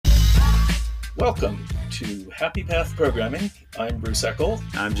Welcome to Happy Path Programming. I'm Bruce Eckel.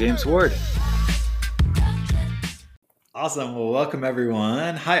 I'm James Ward. Awesome. Well, welcome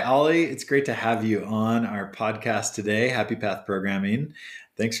everyone. Hi, Ollie. It's great to have you on our podcast today, Happy Path Programming.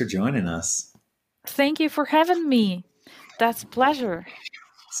 Thanks for joining us. Thank you for having me. That's a pleasure.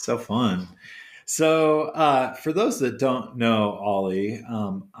 So fun. So for those that don't know Ollie,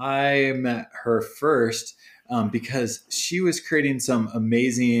 I met her first because she was creating some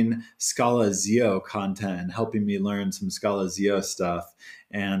amazing Scala Zio content and helping me learn some Scala Zio stuff.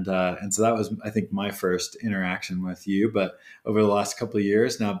 And so that was, I think, my first interaction with you. But over the last couple of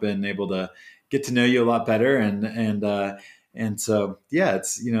years, now I've been able to get to know you a lot better. And so, yeah,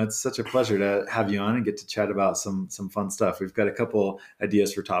 it's such a pleasure to have you on and get to chat about some fun stuff. We've got a couple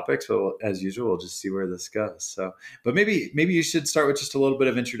ideas for topics, but as usual, we'll just see where this goes. So, but maybe you should start with just a little bit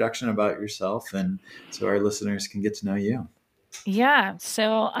of introduction about yourself, and so our listeners can get to know you. Yeah,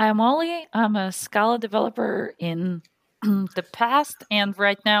 so I'm Ollie. I'm a Scala developer in the past, and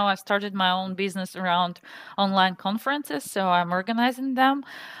right now I started my own business around online conferences, so I'm organizing them.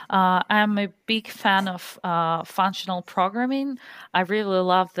 I'm a big fan of functional programming. I really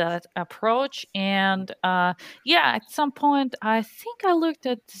love that approach, and at some point I think I looked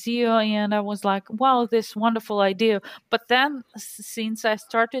at Zio and I was like, wow, this wonderful idea. But then since I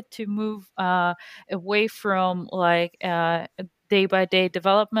started to move away from day-by-day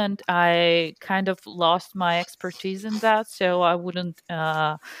development, I kind of lost my expertise in that, so I wouldn't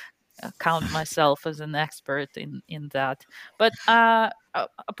count myself as an expert in that. But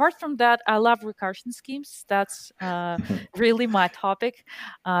apart from that, I love recursion schemes. That's really my topic.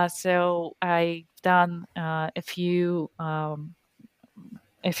 So I've done a few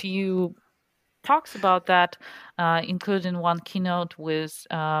talks about that, including one keynote with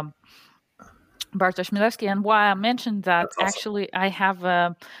Bartosz Milewski. And why I mentioned that, That's awesome. Actually, I have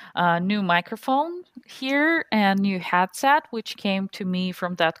a new microphone here and new headset, which came to me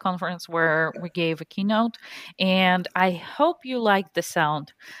from that conference where we gave a keynote. And I hope you like the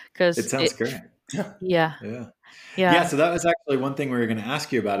sound, because It sounds great. Yeah. So that was actually one thing we were going to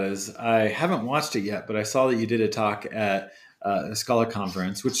ask you about. Is I haven't watched it yet, but I saw that you did a talk at a Scala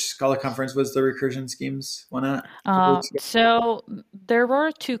conference. Which Scala conference was the recursion schemes one at? So there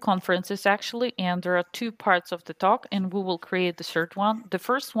were two conferences actually, and there are two parts of the talk, and we will create the third one. The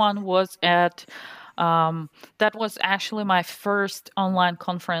first one was at that was actually my first online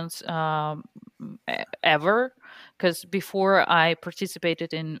conference ever, because before I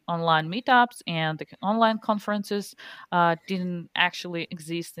participated in online meetups, and the online conferences didn't actually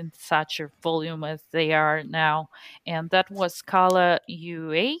exist in such a volume as they are now. And that was Scala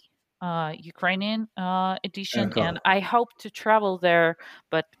UA, Ukrainian edition. Oh, cool. And I hoped to travel there,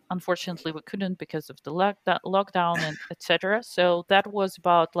 but unfortunately we couldn't because of the lockdown and etc. So that was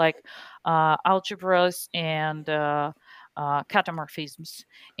about algebras and catamorphisms.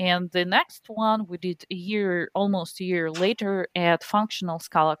 And the next one we did almost a year later at Functional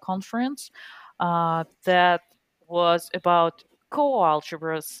Scala Conference. That was about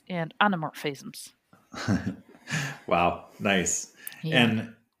coalgebras and anamorphisms. Wow, nice. Yeah.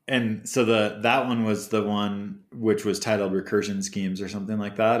 And so that one was the one which was titled recursion schemes or something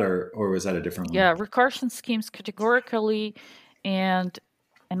like that, or was that a different one? Yeah, recursion schemes categorically, and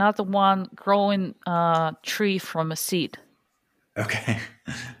another one, growing a tree from a seed. Okay,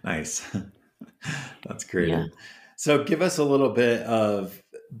 nice. That's great. Yeah. So give us a little bit of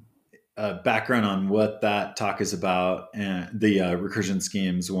background on what that talk is about, and the recursion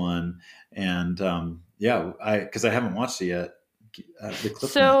schemes one. And because I haven't watched it yet. The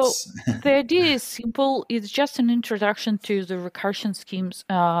clip notes. The idea is simple. It's just an introduction to the recursion schemes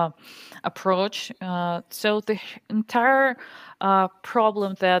approach. So the entire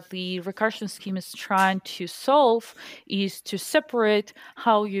problem that the recursion scheme is trying to solve is to separate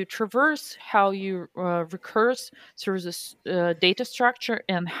how you traverse, how you recurse through this data structure,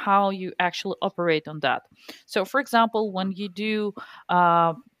 and how you actually operate on that. So, for example, when you do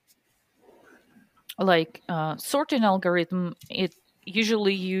sorting algorithm, it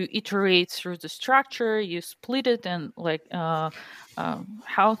usually you iterate through the structure, you split it, and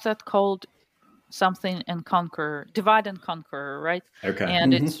how's that called? Something and conquer, divide and conquer, right? Okay.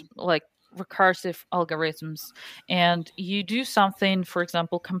 And it's like recursive algorithms. And you do something, for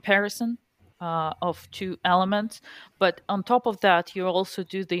example, comparison of two elements, but on top of that, you also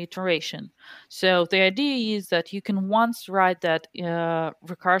do the iteration. So the idea is that you can once write that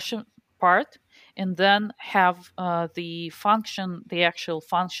recursion part, and then have the actual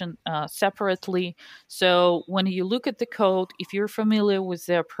function separately. So when you look at the code, if you're familiar with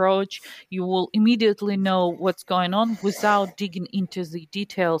the approach, you will immediately know what's going on without digging into the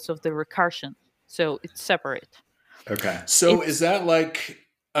details of the recursion. So it's separate. Okay. So It's is that like,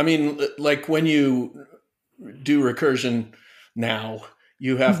 I mean, like when you do recursion now,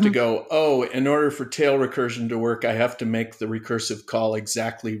 you have to go, oh, in order for tail recursion to work, I have to make the recursive call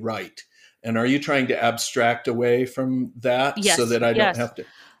exactly right. And are you trying to abstract away from that so yes, that I don't yes. have to?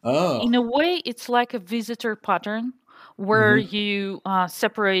 Oh, In a way, it's like a visitor pattern where you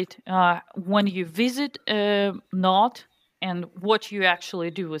separate when you visit a node and what you actually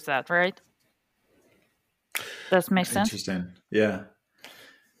do with that, right? Does make sense? Interesting. Yeah.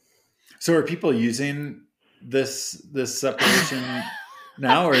 So are people using this separation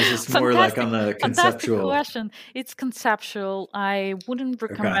now, or is this more like on the Fantastic conceptual? question. It's conceptual. I wouldn't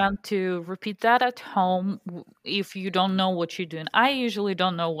Okay. recommend to repeat that at home if you don't know what you're doing. I usually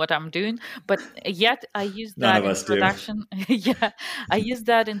don't know what I'm doing, but yet I use None that of in us do. production. Yeah, I used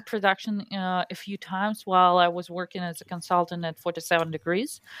that in production a few times while I was working as a consultant at 47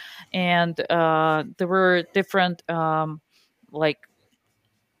 Degrees, and there were different like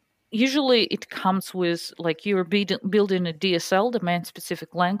usually it comes with like you're building a DSL, domain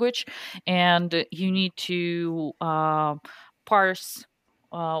specific language, and you need to parse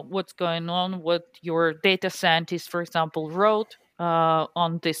what's going on, what your data scientist, for example, wrote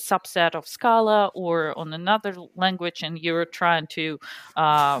on this subset of Scala or on another language, and you're trying to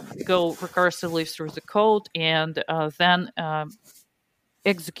go recursively through the code and then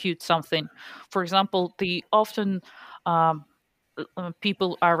execute something. For example, the often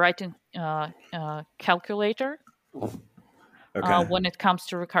people are writing calculator Okay. when it comes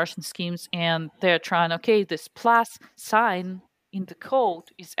to recursion schemes, and they're trying, okay, this plus sign in the code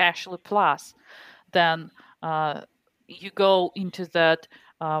is actually plus. Then you go into that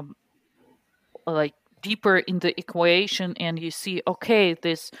like deeper in the equation, and you see, okay,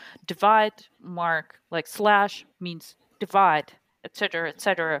 this divide mark like slash means divide, etc.,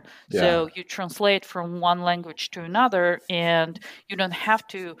 etc. So you translate from one language to another, and you don't have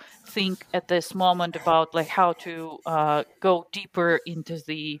to think at this moment about like how to go deeper into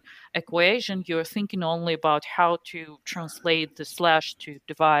the equation. You're thinking only about how to translate the slash to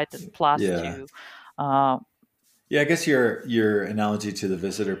divide and plus to Yeah, I guess your analogy to the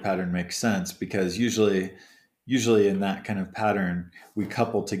visitor pattern makes sense, because usually in that kind of pattern we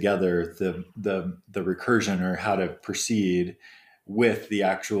couple together the recursion, or how to proceed, with the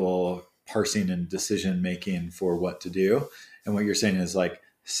actual parsing and decision making for what to do. And what you're saying is like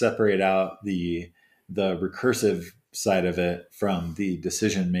separate out the recursive side of it from the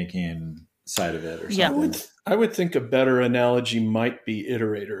decision making side of it, or Yeah. something. I would think a better analogy might be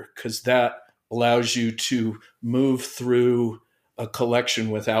iterator, because that allows you to move through a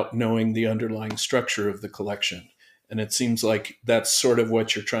collection without knowing the underlying structure of the collection. And it seems like that's sort of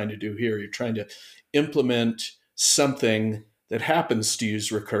what you're trying to do here. You're trying to implement something that happens to use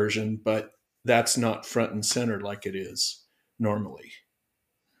recursion, but that's not front and center like it is normally.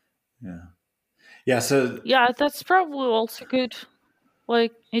 Yeah. So yeah, that's probably also good,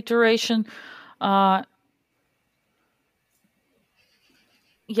 like iteration. Yeah,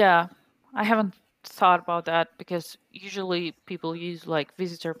 I haven't thought about that, because usually people use like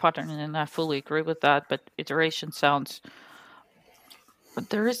visitor pattern, and I fully agree with that, but iteration sounds, but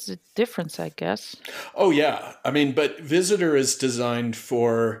there is a difference, I guess. Oh yeah. I mean, but visitor is designed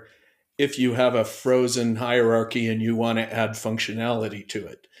for if you have a frozen hierarchy and you want to add functionality to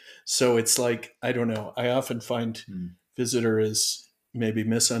it. So it's like, I don't know. I often find visitor is maybe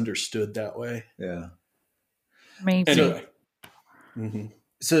misunderstood that way. yeah. Maybe. Anyway.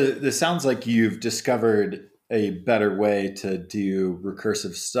 So this sounds like you've discovered a better way to do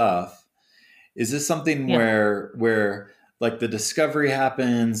recursive stuff. Is this something where like the discovery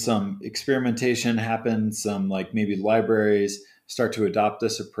happens, some experimentation happens, some like maybe libraries start to adopt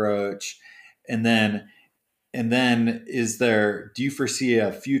this approach, and then do you foresee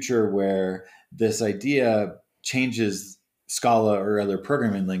a future where this idea changes Scala or other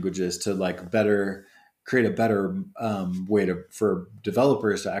programming languages to like better create a better way for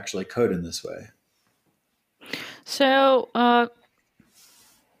developers to actually code in this way? So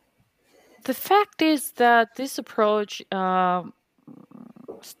the fact is that this approach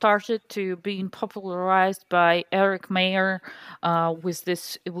started to being popularized by Eric Mayer with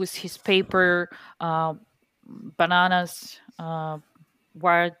his paper bananas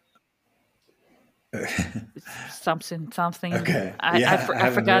wired something. Okay. I Yeah, I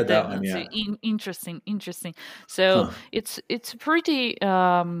haven't forgot read that. that one It's yet. interesting. So Huh. it's pretty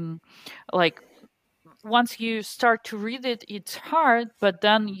like once you start to read it, it's hard, but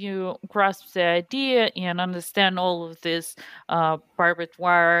then you grasp the idea and understand all of these barbed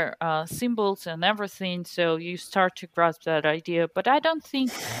wire symbols and everything. So you start to grasp that idea. But I don't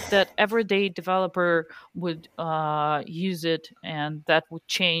think that everyday developer would use it, and that would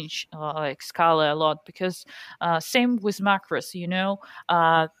change like Scala a lot, because same with macros,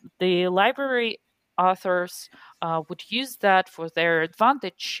 the library authors would use that for their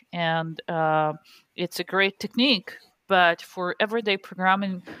advantage, and it's a great technique. But for everyday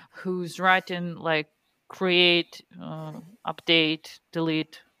programming, who's writing like create, update,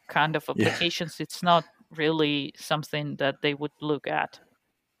 delete kind of Yeah. applications, it's not really something that they would look at.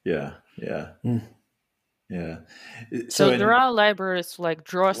 Yeah. Yeah. Mm. Yeah. So So there in are libraries like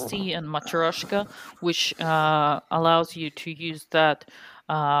Drosty and Matryoshka, which allows you to use that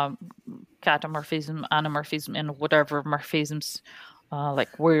catamorphism, anamorphism, and whatever morphisms,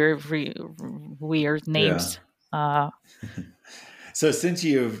 like weird yeah. names. Uh, So since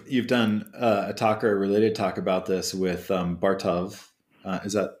you've done a talk or a related talk about this with Bartov,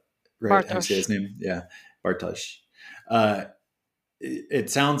 is that right? How you say Bartosz. his name? Yeah, Bartosz. Uh, it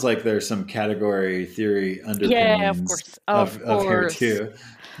sounds like there's some category theory Yeah, underpinnings of of here course, too.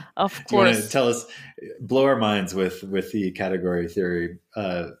 of Do you want to course. tell us, blow our minds with the category theory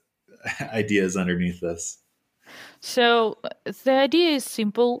ideas underneath this? So the idea is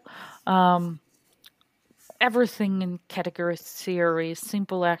simple. Um, Everything in category theory is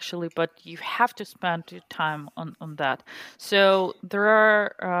simple, actually, but you have to spend your time on that. So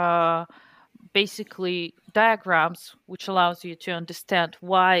there are basically diagrams which allows you to understand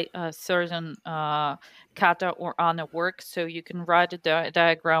why a certain kata or ana works. So you can write a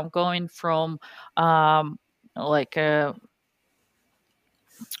diagram going from like a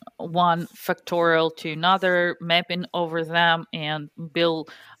one factorial to another, mapping over them and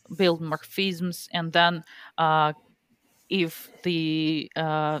build morphisms, and then if the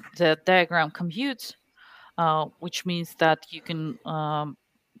diagram computes, which means that you can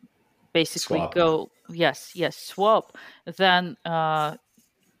basically Swap. go swap, then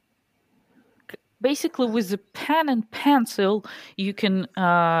basically with a pen and pencil you can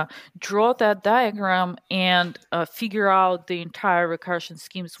draw that diagram and figure out the entire recursion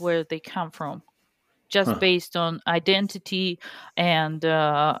schemes, where they come from, just Huh. based on identity and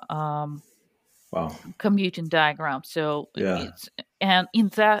Wow. commuting diagram. So Yeah. it's, and in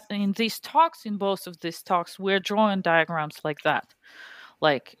both of these talks, we're drawing diagrams like that,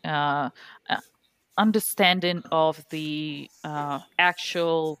 like understanding of the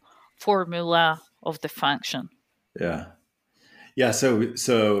actual formula of the function. Yeah. Yeah.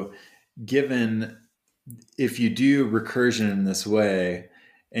 So given, if you do recursion in this way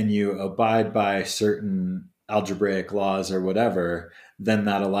and you abide by certain algebraic laws or whatever, then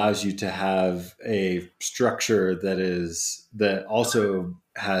that allows you to have a structure that also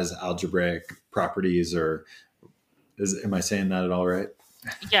has algebraic properties, or am I saying that at all right?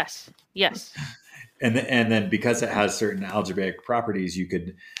 Yes. And then because it has certain algebraic properties, you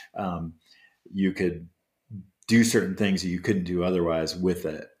could do certain things that you couldn't do otherwise with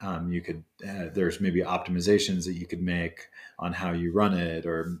it. You could there's maybe optimizations that you could make on how you run it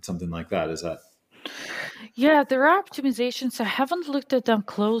or something like that. Is that? Yeah, there are optimizations. I haven't looked at them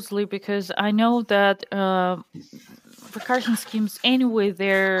closely because I know that recursion schemes anyway,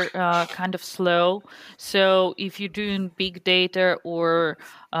 they're kind of slow. So if you're doing big data or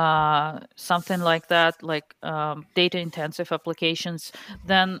something like that, like data intensive applications,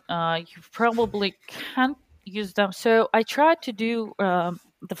 then you probably can't use them. So I tried to do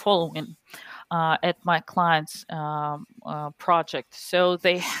the following at my client's project. So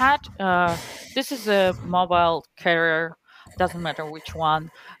they had this is a mobile carrier, doesn't matter which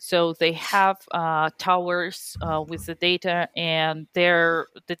one. So they have towers with the data, and the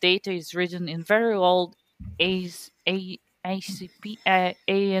data is written in very old ASBN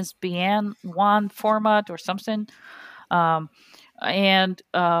one format or something. And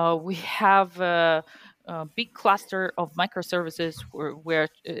we have a big cluster of microservices where we're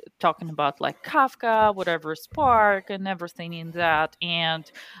talking about like Kafka, whatever, Spark, and everything in that. And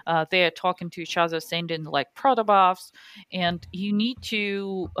they are talking to each other, sending like protobufs. And you need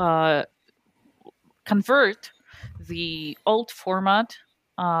to convert the old format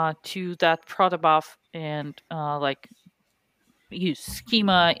to that protobuf and like use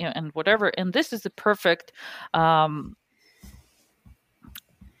schema and whatever. And this is the perfect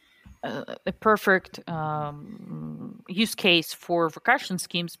use case for recursion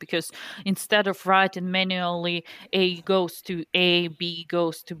schemes, because instead of writing manually A goes to A, B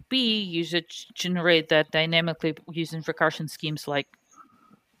goes to B, you should generate that dynamically using recursion schemes like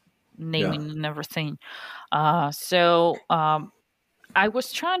naming and everything. So I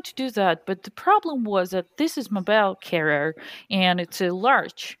was trying to do that, but the problem was that this is mobile carrier and it's a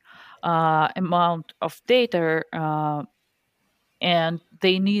large amount of data, and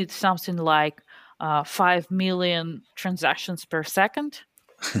they need something like 5 million transactions per second.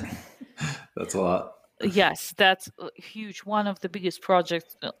 That's a lot. Yes, that's huge. One of the biggest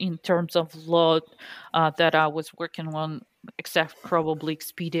projects in terms of load that I was working on, except probably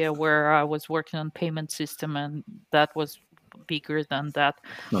Expedia, where I was working on payment system, and that was bigger than that.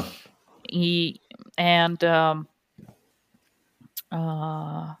 Huh.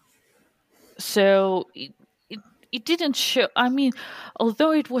 So it didn't show. I mean,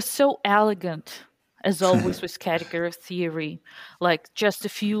 although it was so elegant, as always with category theory, like just a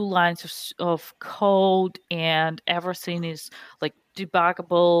few lines of code and everything is like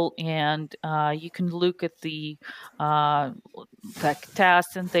debuggable, and you can look at the like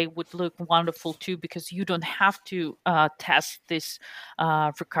tests and they would look wonderful too, because you don't have to test this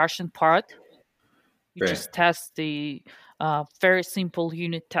recursion part. You just test the very simple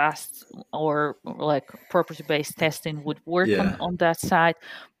unit tests, or like property-based testing would work on that side,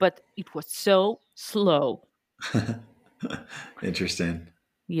 but it was so slow. Interesting.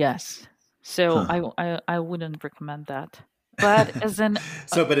 Yes. So I wouldn't recommend that. But as an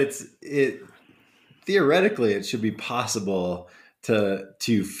but it theoretically it should be possible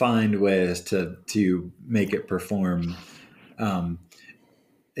to find ways to make it perform.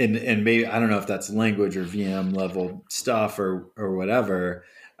 And maybe, I don't know if that's language or VM level stuff or whatever.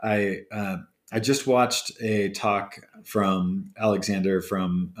 I just watched a talk from Alexander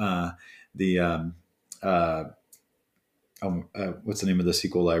from what's the name of the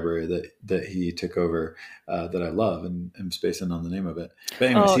SQL library that he took over that I love, and I'm spacing on the name of it.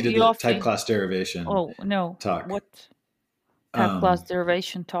 But anyways, he did the type class derivation. Oh no! Talk. What type class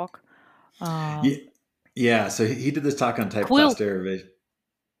derivation talk? Yeah. So he did this talk on type class derivation.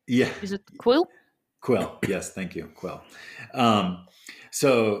 Yeah. Is it Quill? Quill. Yes. Thank you. Quill.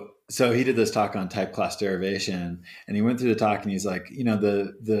 So he did this talk on type class derivation, and he went through the talk, and he's like,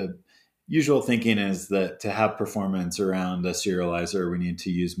 the usual thinking is that to have performance around a serializer, we need to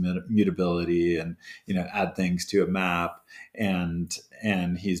use mutability and, add things to a map. And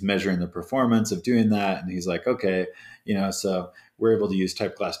he's measuring the performance of doing that. And he's like, okay, so we're able to use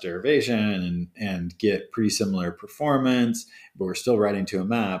type class derivation and get pretty similar performance, but we're still writing to a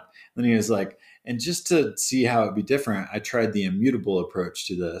map. And then he was like, and just to see how it'd be different, I tried the immutable approach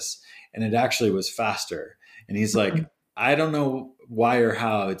to this, and it actually was faster. And he's like, I don't know why or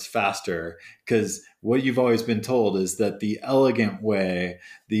how it's faster, because what you've always been told is that the elegant way,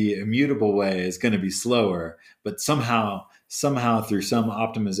 the immutable way, is going to be slower, but somehow through some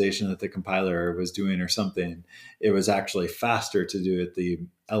optimization that the compiler was doing or something, it was actually faster to do it the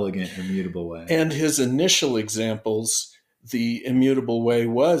elegant, immutable way. And his initial examples, the immutable way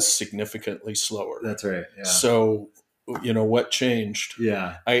was significantly slower. That's right. Yeah. So, what changed?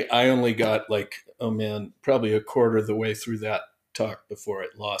 Yeah. I only got probably a quarter of the way through that talk before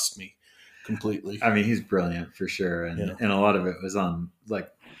it lost me completely. I mean, he's brilliant for sure. And a lot of it was on like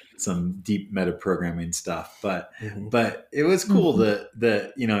some deep metaprogramming stuff, but it was cool that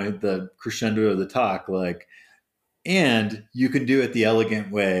the crescendo of the talk, like, and you can do it the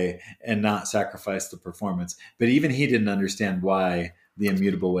elegant way and not sacrifice the performance. But even he didn't understand why the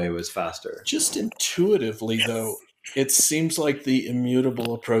immutable way was faster. Just intuitively, though, it seems like the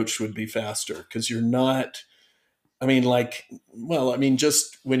immutable approach would be faster, because you're not,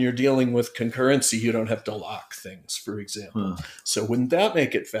 just when you're dealing with concurrency, you don't have to lock things, for example. So wouldn't that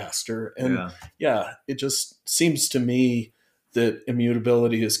make it faster? And it just seems to me that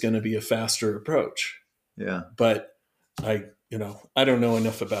immutability is going to be a faster approach. Yeah. But I don't know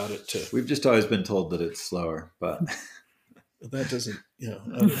enough about it to. We've just always been told that it's slower, but that doesn't,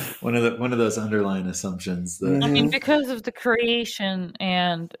 one of those underlying assumptions that because of the creation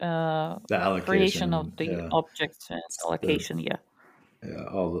and the allocation, creation of the objects and allocation,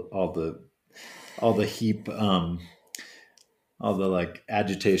 all the heap, all the like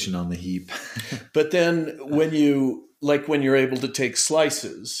agitation on the heap. But then when you're able to take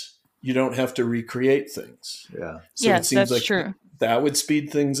slices, you don't have to recreate things. Yeah. So yes, it seems that's like true. That would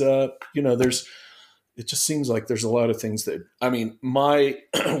speed things up. It just seems like there's a lot of things that,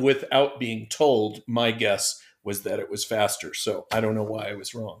 without being told, my guess was that it was faster. So I don't know why I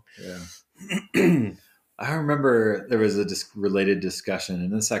was wrong. Yeah. I remember there was a related discussion,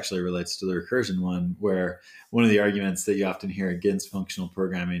 and this actually relates to the recursion one, where one of the arguments that you often hear against functional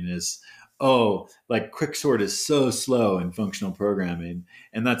programming is, oh, like quicksort is so slow in functional programming.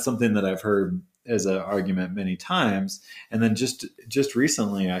 And that's something that I've heard as an argument many times. And then just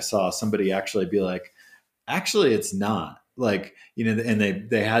recently I saw somebody actually be like, actually it's not. Like, and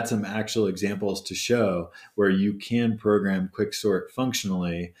they had some actual examples to show where you can program quicksort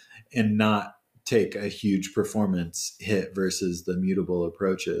functionally and not take a huge performance hit versus the mutable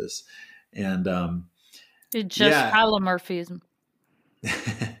approaches. And It's just allomorphism.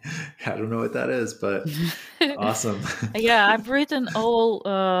 I don't know what that is, but awesome. Yeah, I've written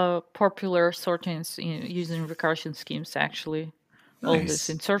all popular sortings using recursion schemes, actually. Nice. All this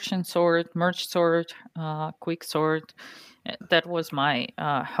insertion sort, merge sort, quick sort. That was my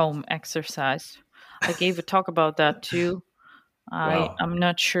home exercise. I gave a talk about that too. Wow. I'm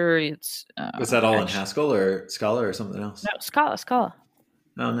not sure it's... was that all in Haskell or Scala or something else? No, Scala.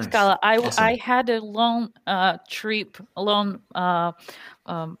 Oh, nice. Scala. Awesome. I had a long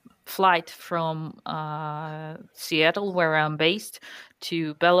flight from Seattle, where I'm based,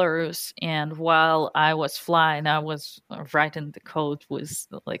 to Belarus, and while I was flying, I was writing the code with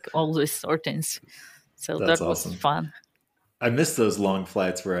like all these sortings. So That's that was awesome. fun. I miss those long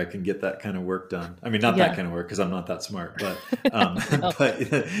flights where I can get that kind of work done. I mean, not that kind of work because I'm not that smart, but but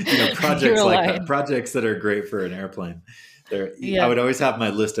projects like that, projects that are great for an airplane. I would always have my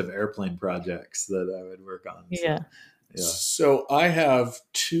list of airplane projects that I would work on. So I have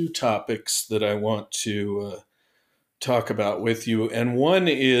two topics that I want to talk about with you, and one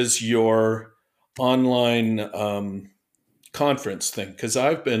is your online conference thing, because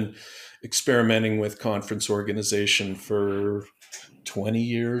I've been experimenting with conference organization for 20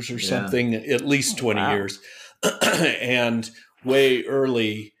 years or something, at least 20 years. And way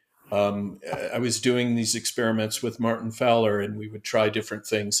early, I was doing these experiments with Martin Fowler, and we would try different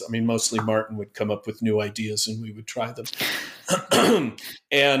things. I mean, mostly Martin would come up with new ideas and we would try them.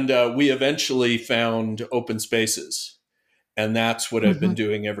 And we eventually found open spaces. And that's what I've been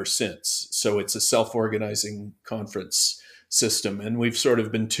doing ever since. So it's a self-organizing conference system, and we've sort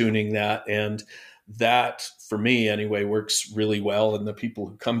of been tuning that, and that for me anyway works really well, and the people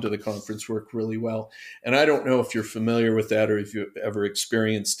who come to the conference work really well. And I don't know if you're familiar with that or if you've ever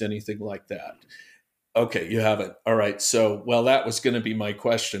experienced anything like that. Okay, you haven't. All right. So, well, that was going to be my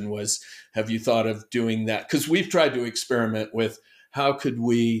question, was, have you thought of doing that? Because we've tried to experiment with how could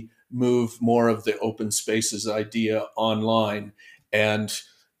we move more of the open spaces idea online, and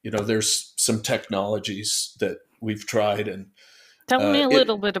there's some technologies that we've tried. And tell me a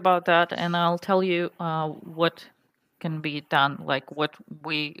little bit about that, and I'll tell you what can be done, like what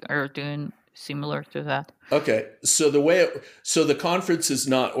we are doing similar to that. Okay, so the conference is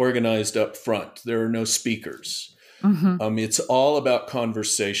not organized up front. There are no speakers. It's all about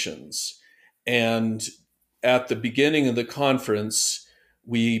conversations. And at the beginning of the conference,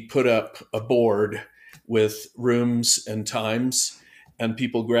 we put up a board with rooms and times, and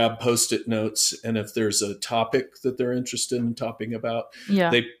people grab Post-it notes. And if there's a topic that they're interested in talking about,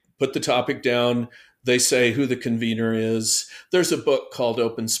 they put the topic down. They say who the convener is. There's a book called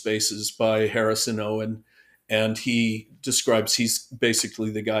Open Spaces by Harrison Owen, and he describes, he's basically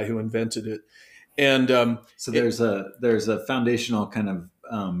the guy who invented it. And so there's a foundational kind of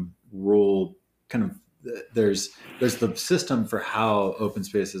rule, kind of, there's the system for how open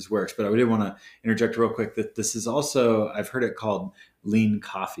spaces works, but I did want to interject real quick that this is also, I've heard it called Lean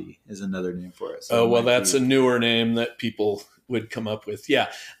Coffee is another name for it. So that's a newer name that people would come up with.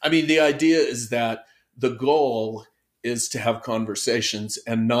 Yeah. I mean, the idea is that the goal is to have conversations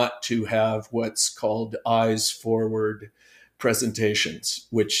and not to have what's called eyes forward presentations,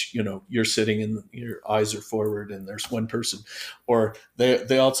 which, you're sitting and your eyes are forward and there's one person. Or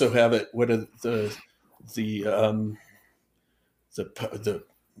they also have it, what are the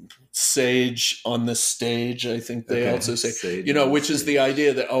sage on the stage, I think they also say, sage which is the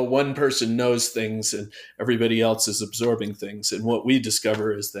idea that, one person knows things and everybody else is absorbing things. And what we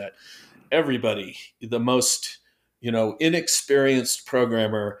discover is that everybody, the most, inexperienced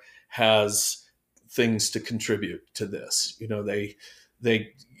programmer has things to contribute to this.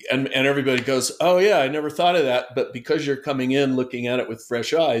 And everybody goes, oh yeah, I never thought of that. But because you're coming in looking at it with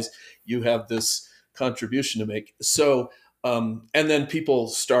fresh eyes, you have this contribution to make. So, and then people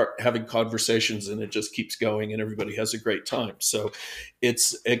start having conversations and it just keeps going and everybody has a great time. So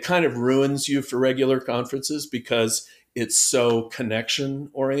it kind of ruins you for regular conferences because it's so connection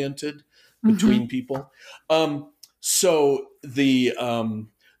oriented between people. So the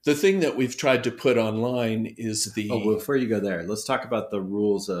The thing that we've tried to put online is the... Oh, well, before you go there, let's talk about the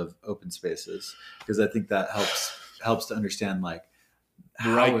rules of open spaces, because I think that helps to understand like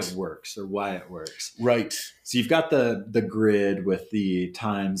how it works or why it works. Right. So you've got the grid with the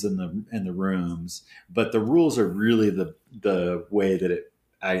times and the rooms, but the rules are really the way that it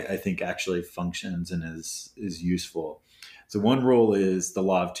I think actually functions and is useful. So one rule is the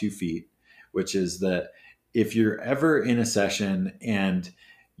law of 2 feet, which is that if you're ever in a session and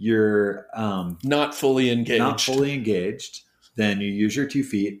you're not fully engaged, then you use your 2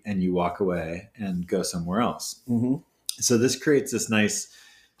 feet and you walk away and go somewhere else. Mm-hmm. So this creates this nice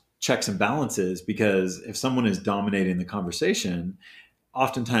checks and balances, because if someone is dominating the conversation,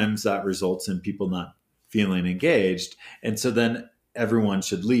 oftentimes that results in people not feeling engaged. And so then everyone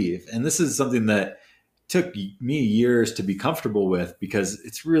should leave. And this is something that took me years to be comfortable with, because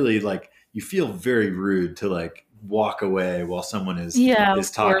it's really like you feel very rude to like walk away while someone is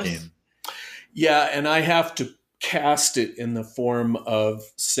talking. Course. Yeah, and I have to cast it in the form of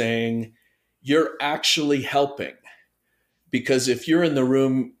saying you're actually helping. Because if you're in the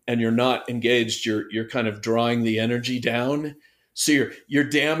room and you're not engaged, you're kind of drawing the energy down. So you're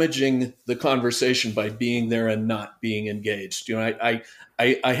damaging the conversation by being there and not being engaged. You know,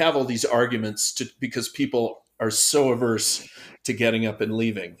 I have all these arguments because people are so averse to getting up and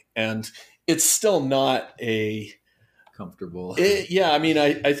leaving, and it's still not a comfortable. I mean,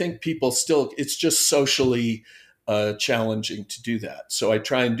 I think people still, it's just socially challenging to do that. So I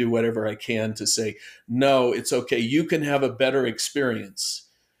try and do whatever I can to say, no, it's okay. You can have a better experience.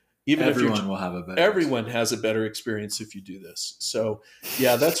 Everyone has a better experience if you do this. So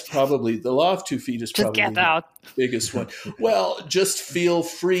yeah, that's probably the law of 2 feet is probably the biggest one. Well, just feel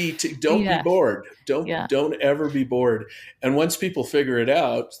free to don't be bored. Don't ever be bored. And once people figure it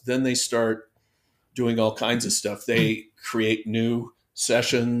out, then they start doing all kinds of stuff. They create new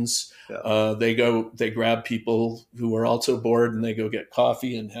sessions. They grab people who are also bored and they go get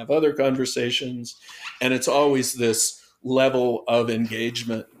coffee and have other conversations. And it's always this level of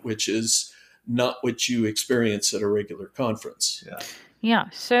engagement, which is not what you experience at a regular conference. Yeah.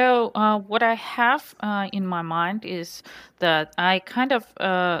 So what I have in my mind is that I kind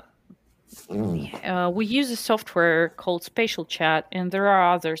of we use a software called Spatial Chat, and there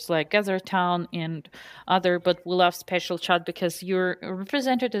are others like GatherTown and other, but we love Spatial Chat because you're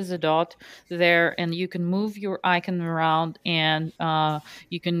represented as a dot there, and you can move your icon around, and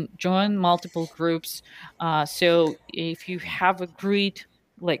you can join multiple groups. So if you have a grid,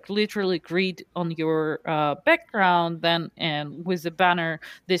 like literally grid on your background, then and with the banner,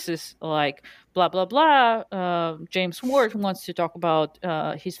 this is like blah blah blah. James Ward wants to talk about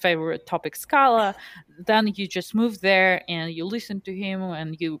his favorite topic, Scala. Then you just move there and you listen to him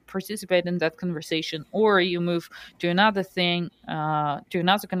and you participate in that conversation, or you move to another thing, to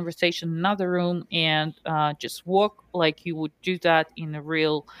another conversation, another room, and just walk like you would do that in a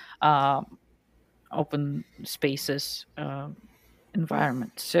real open spaces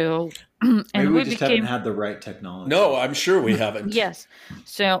environment. So and maybe we just haven't had the right technology. No, I'm sure we haven't. Yes.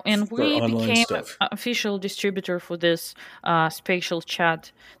 So, and we became an stuff. official distributor for this Spatial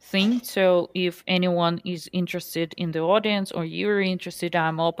Chat thing. So if anyone is interested in the audience or you're interested,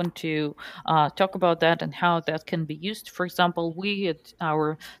 I'm open to talk about that and how that can be used. For example, we at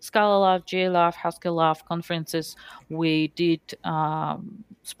our Scala Love, JLove, Haskell Love conferences, we did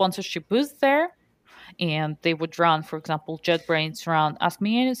sponsorship booth there. And they would run, for example, JetBrains run Ask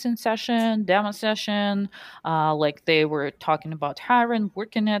Me Anything session, demo session. Like they were talking about hiring,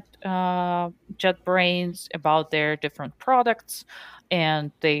 working at JetBrains, about their different products.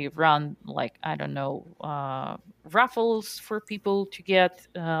 And they run like, I don't know, raffles for people to get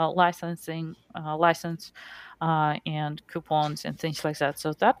license and coupons and things like that.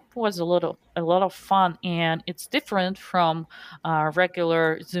 So that was a lot of fun, and it's different from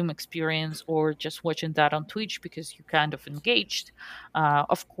regular Zoom experience or just watching that on Twitch because you're kind of engaged.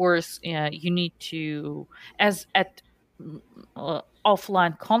 Of course, you need to, as at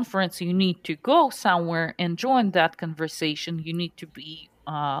offline conference, you need to go somewhere and join that conversation. You need to be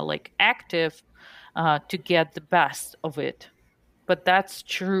like active to get the best of it. But that's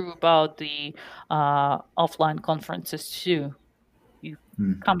true about the offline conferences too. You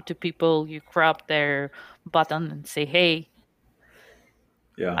come to people, you grab their button and say, "Hey,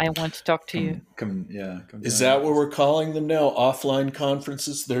 I want to talk to you." Is that what we're calling them now? Offline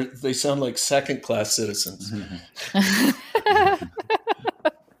conferences? They sound like second-class citizens.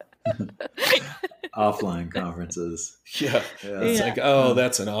 Offline conferences. Yeah. It's like, oh,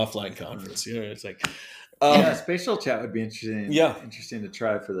 that's an offline conference. You know, it's like. Spatial Chat would be interesting. Yeah, interesting to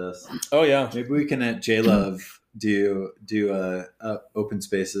try for this. Oh yeah, maybe we can at JLove do a open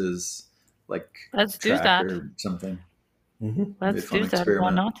spaces like Let's do track that. or something. Mhm. Let's fun do that. Why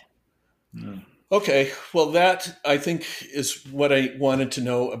experiment. not? Yeah. Okay, well, that I think is what I wanted to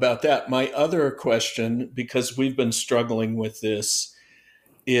know about that. My other question, because we've been struggling with this,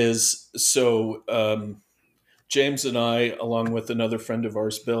 is James and I, along with another friend of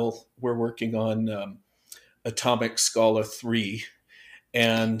ours, Bill, we're working on Atomic Scala 3.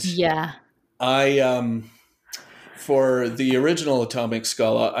 And Yeah. I, for the original Atomic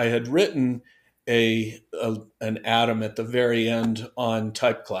Scala, I had written an atom at the very end on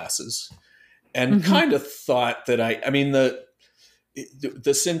type classes, and kind of thought that I mean the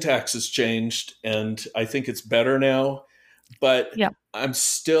syntax has changed, and I think it's better now, but Yeah. I'm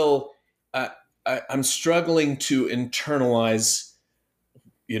still I'm struggling to internalize,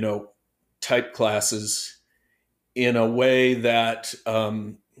 type classes in a way that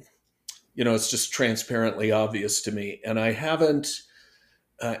it's just transparently obvious to me, and I haven't.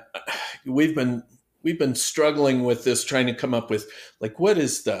 We've been struggling with this, trying to come up with like what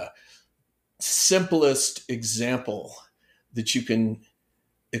is the simplest example that you can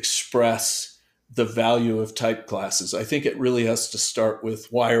express the value of type classes. I think it really has to start with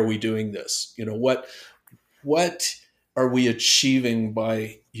why are we doing this? What are we achieving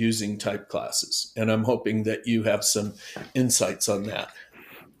by using type classes? And I'm hoping that you have some insights on that.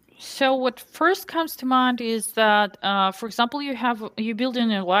 So what first comes to mind is that, for example, you build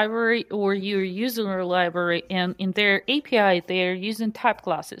in a library or you're using a library, and in their API they're using type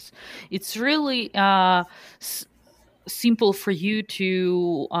classes. It's really simple for you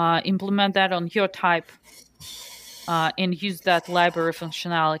to implement that on your type and use that library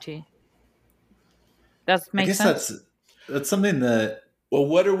functionality. Does it make sense? That's something that. Well,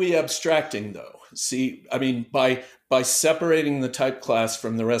 what are we abstracting though? See, I mean, by separating the type class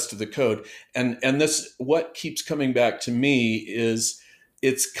from the rest of the code, and this, what keeps coming back to me is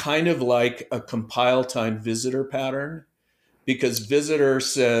it's kind of like a compile time visitor pattern, because visitor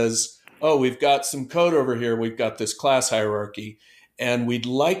says, oh, we've got some code over here. We've got this class hierarchy, and we'd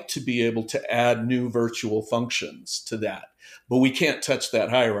like to be able to add new virtual functions to that, but we can't touch that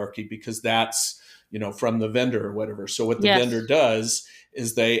hierarchy because that's, from the vendor or whatever. So what the vendor does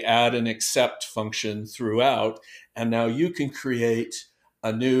is they add an accept function throughout, and now you can create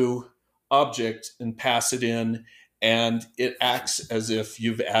a new object and pass it in, and it acts as if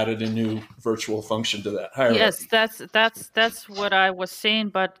you've added a new virtual function to that hierarchy. Yes, that's what I was saying,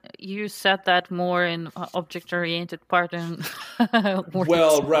 but you said that more in object-oriented pattern.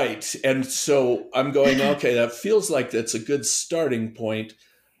 Well, right. And so I'm going, okay, that feels like that's a good starting point,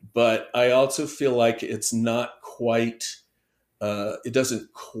 but I also feel like it's not quite, it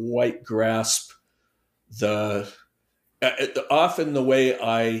doesn't quite grasp often the way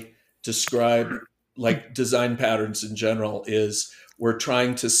I describe like design patterns in general is we're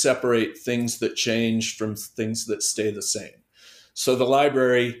trying to separate things that change from things that stay the same. So the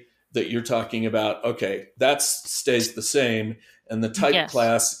library that you're talking about, okay, that stays the same, and the type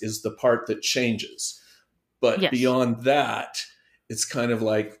class is the part that changes. But beyond that, it's kind of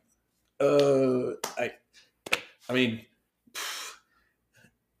like, I mean,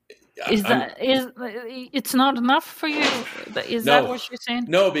 it's not enough for you? Is that what you're saying?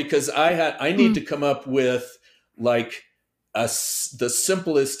 No, because I need to come up with like the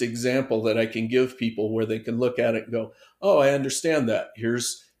simplest example that I can give people where they can look at it and go, oh, I understand that.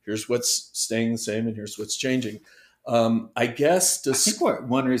 Here's what's staying the same and here's what's changing. I think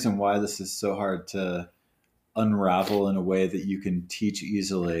one reason why this is so hard to unravel in a way that you can teach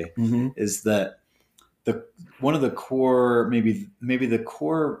easily is that one of the core, maybe the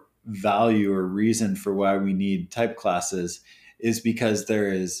core value or reason for why we need type classes is because there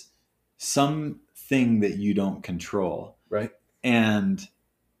is something that you don't control, right? And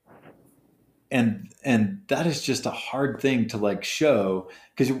that is just a hard thing to like show,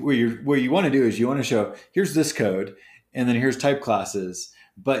 because what you want to do is you want to show here's this code and then here's type classes,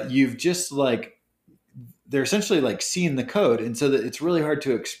 but you've just like they're essentially like seeing the code, and so that it's really hard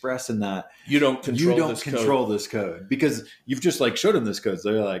to express in that you don't control this code because you've just like showed them this code.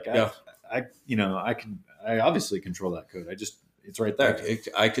 So they're like, I obviously control that code. It's right there.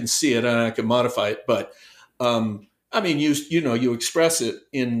 I can see it and I can modify it, but I mean, you express it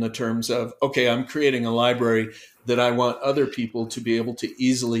in the terms of, okay, I'm creating a library that I want other people to be able to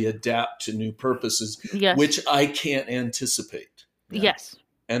easily adapt to new purposes, which I can't anticipate. Yes.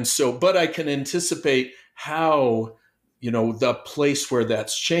 And so, but I can anticipate how, the place where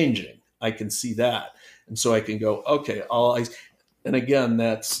that's changing, I can see that. And so I can go, okay, and again,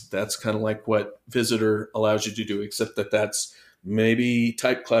 that's kind of like what Visitor allows you to do, except that that's maybe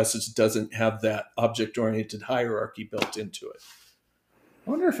type classes doesn't have that object-oriented hierarchy built into it. I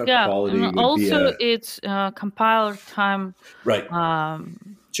wonder if Yeah, equality and would be also it's compiler time. Right.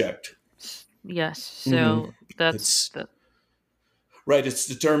 Um, Checked. yes, so that's It's- the Right. It's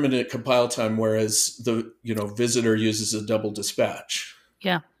determined at compile time, whereas the visitor uses a double dispatch.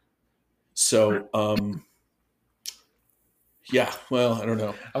 yeah. So yeah. Well, I don't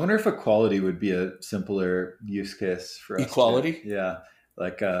know. I wonder if equality would be a simpler use case for us. Equality? Yeah.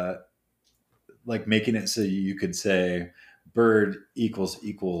 Like making it so you could say bird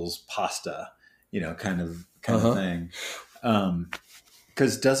equals pasta, kind of thing.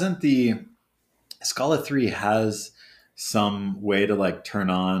 Because doesn't the Scala 3 has some way to like turn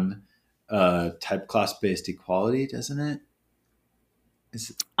on type class based equality, doesn't it?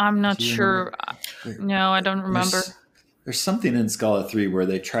 I'm not do you sure. No, I don't remember. There's something in Scala 3 where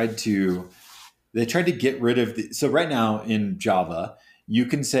they tried to get rid of so right now in Java, you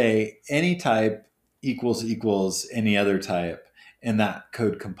can say any type equals any other type, and that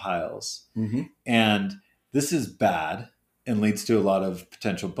code compiles. Mm-hmm. And this is bad and leads to a lot of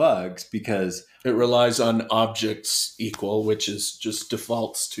potential bugs because it relies on objects equal, which is just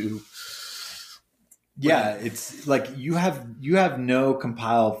defaults to. Yeah, it's like you have no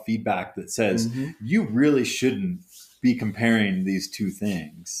compile feedback that says you really shouldn't be comparing these two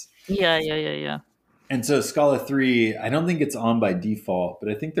things. Yeah. And so Scala 3, I don't think it's on by default, but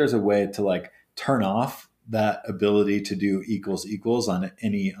I think there's a way to like turn off that ability to do equals on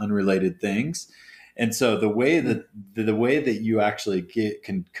any unrelated things. And so the way that you actually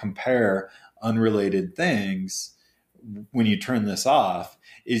can compare unrelated things when you turn this off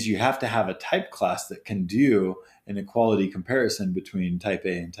is you have to have a type class that can do an equality comparison between type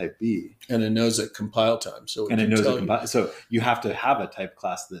A and type B. And it knows at compile time. So you have to have a type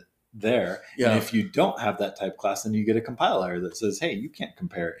class there. Yeah. And if you don't have that type class, then you get a compiler that says, hey, you can't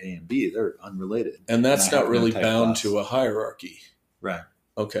compare A and B. They're unrelated. And that's not really bound class. to a hierarchy. Right.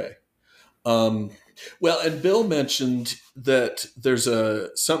 Okay. Well, and Bill mentioned that there's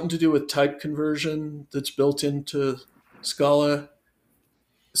something to do with type conversion that's built into Scala,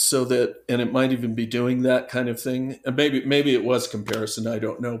 and it might even be doing that kind of thing. And maybe it was comparison. I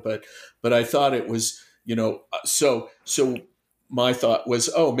don't know, but I thought it was, so my thought was,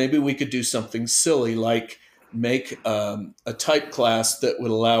 maybe we could do something silly like make a type class that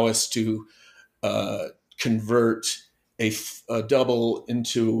would allow us to convert a double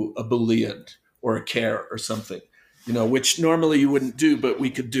into a Boolean or a char or something, which normally you wouldn't do, but we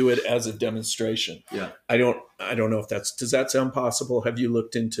could do it as a demonstration. Yeah. I don't know if does that sound possible? Have you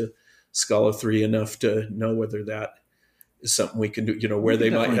looked into Scala 3 enough to know whether that is something we can do, where they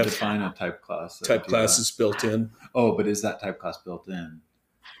might have define a type class. Type classes built in. Oh, but is that type class built in?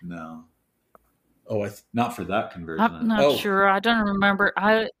 No. Oh, not for that conversion. I'm not sure. I don't remember.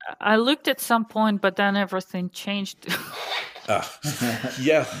 I looked at some point, but then everything changed.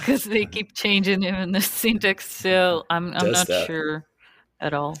 Yeah. Because they keep changing even the syntax, so I'm not sure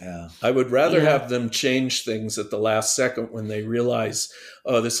at all. Yeah. I would rather have them change things at the last second when they realize,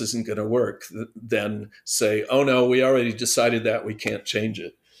 this isn't going to work, than say, oh no, we already decided that we can't change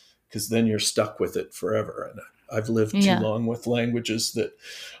it, because then you're stuck with it forever. And I've lived too long with languages that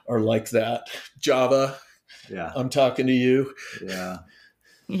are like that. Java. Yeah. I'm talking to you. Yeah.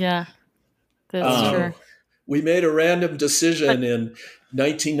 Yeah. That's true. We made a random decision in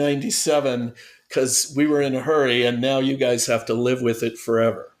 1997 because we were in a hurry, and now you guys have to live with it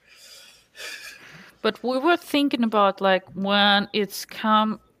forever. But we were thinking about like when it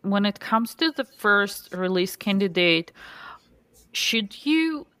comes to the first release candidate, should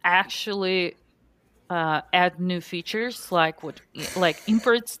you actually add new features like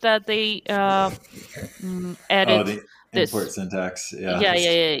imports that they added? Import syntax. Yeah.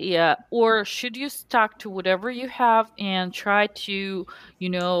 Yeah. Or should you stuck to whatever you have and try to,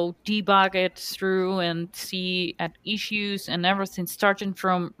 debug it through and see at issues and everything starting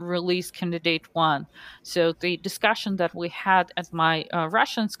from release candidate 1? So the discussion that we had at my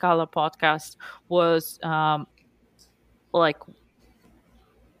Russian Scala podcast was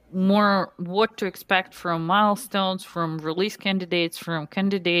more what to expect from milestones, from release candidates, from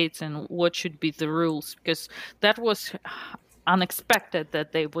candidates, and what should be the rules, because that was unexpected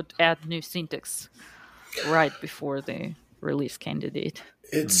that they would add new syntax right before the release candidate.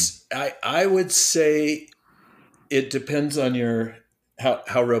 I would say it depends on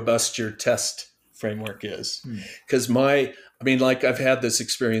how robust your test framework is. Because I've had this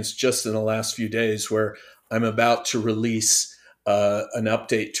experience just in the last few days where I'm about to release an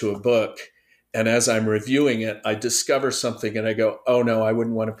update to a book, and as I'm reviewing it, I discover something and I go, oh no, I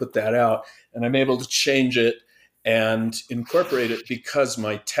wouldn't want to put that out, and I'm able to change it, and incorporate it because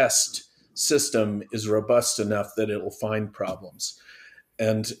my test system is robust enough that it'll find problems.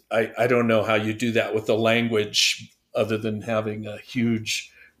 And I don't know how you do that with the language other than having a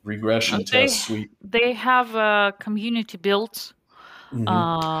huge regression test suite. They have a community built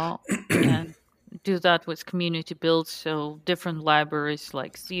and do that with community builds. So different libraries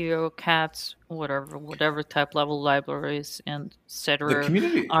like Zero, Cats, whatever type level libraries and etc. The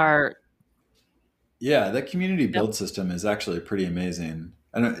community are. Yeah, that community build system is actually pretty amazing.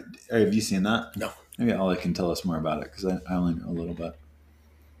 Have you seen that? No. Maybe Ollie can tell us more about it because I only know a little bit.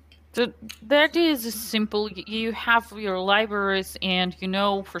 The idea is simple. You have your libraries, and you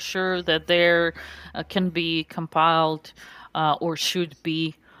know for sure that there can be compiled or should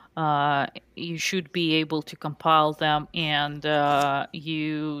be. You should be able to compile them, and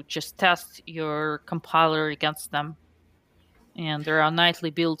you just test your compiler against them. And there are nightly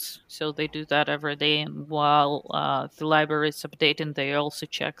builds, so they do that every day. And while the library is updating, they also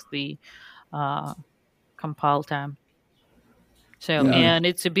check the compile time. So, and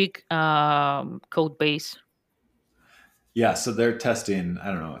it's a big code base. Yeah, so they're testing, I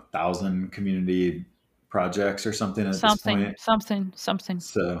don't know, 1,000 community projects or something at this point. Something.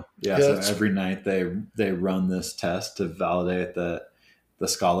 So so every night they run this test to validate that the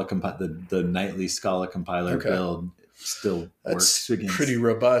Scala the nightly Scala compiler build still works against. Pretty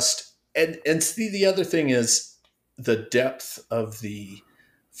robust. And see, the other thing is the depth of the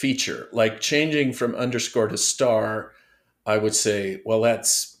feature. Like changing from underscore to star, I would say, well,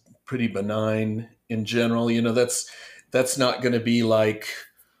 that's pretty benign in general. That's not going to be like,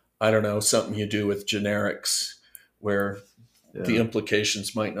 I don't know, something you do with generics where the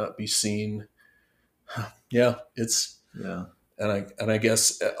implications might not be seen. And I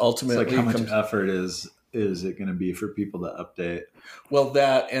guess ultimately, it's like how much effort is it going to be for people to update? Well,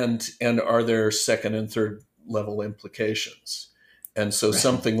 that and are there second and third level implications? And so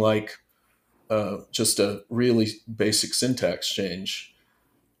something like just a really basic syntax change.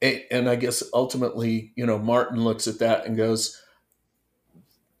 And I guess ultimately, Martin looks at that and goes,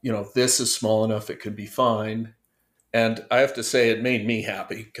 this is small enough, it could be fine. And I have to say it made me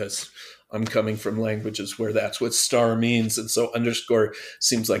happy because I'm coming from languages where that's what star means. And so underscore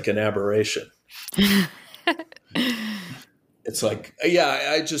seems like an aberration. It's like,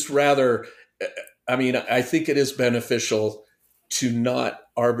 I just rather, I think it is beneficial to not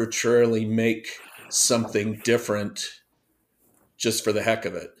arbitrarily make something different just for the heck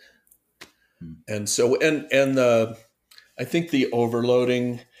of it. And so, I think the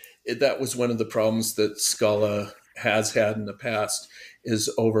overloading, that was one of the problems that Scala has had in the past, is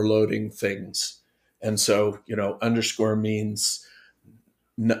overloading things. And so, underscore means,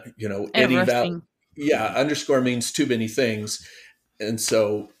 any value. Yeah, underscore means too many things. And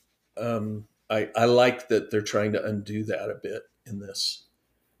so I like that they're trying to undo that a bit in this.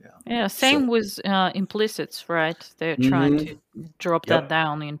 Yeah, same with implicits, right? They're trying to drop that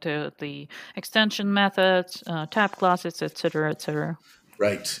down into the extension methods, type classes, etc., etc.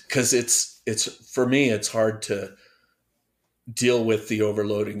 Right, because it's for me, it's hard to deal with the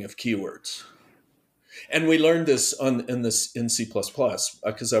overloading of keywords. And we learned this in C++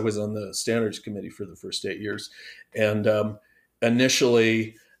 because I was on the standards committee for the first 8 years. And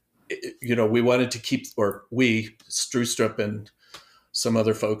initially, we wanted to keep, Strustrup and some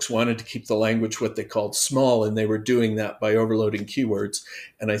other folks wanted to keep the language what they called small, and they were doing that by overloading keywords.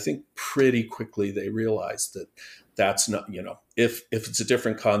 And I think pretty quickly they realized that that's not, if it's a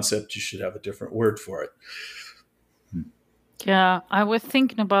different concept, you should have a different word for it. Yeah, I was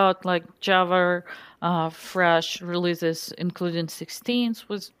thinking about like Java fresh releases, including 16s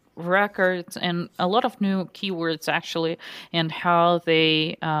with records and a lot of new keywords actually, and how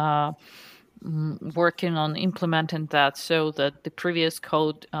they working on implementing that so that the previous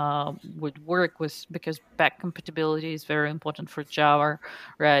code would work with, because back compatibility is very important for Java,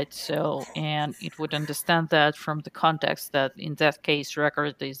 right? So, and it would understand that from the context that in that case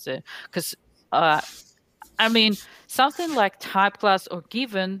record is because something like type class or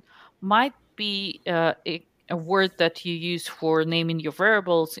given might be a word that you use for naming your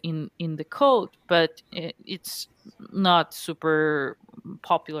variables in the code, but it's not super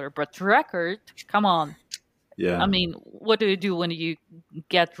popular. But record, come on. Yeah. What do you do when you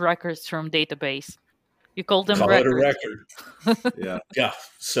get records from database? You call them records. It a record. Yeah. Yeah.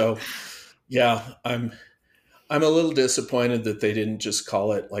 So, I'm a little disappointed that they didn't just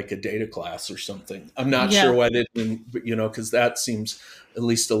call it like a data class or something. I'm not sure why they didn't, because that seems at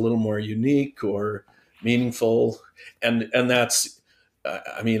least a little more unique or meaningful. And that's,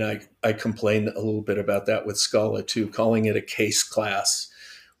 I complain a little bit about that with Scala too, calling it a case class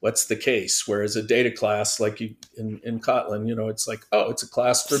what's the case? Whereas a data class, like you in Kotlin, it's like, oh, it's a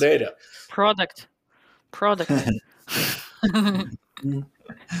class for data. Product.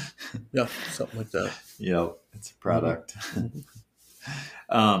 Yeah, something like that. Yep, it's a product.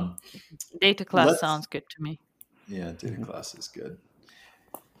 Data class sounds good to me. Yeah, data class is good.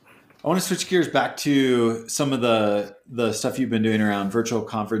 I want to switch gears back to some of the stuff you've been doing around virtual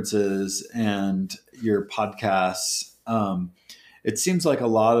conferences and your podcasts. It seems like a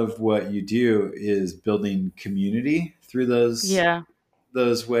lot of what you do is building community through those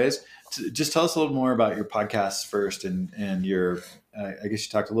ways. Just tell us a little more about your podcasts first, and your. I guess you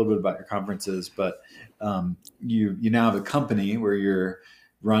talked a little bit about your conferences, but you now have a company where you're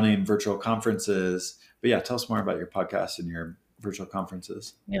running virtual conferences. But yeah, tell us more about your podcast and your virtual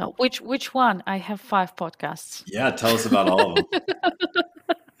conferences. Yeah, which one? I have 5 podcasts. Yeah, tell us about all of them.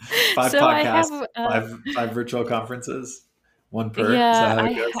 5 podcasts, five virtual conferences, one per. Yeah, Is that how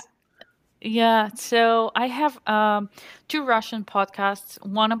it goes? Yeah, so I have 2 Russian podcasts,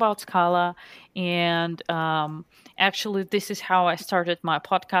 one about Scala, and actually this is how I started my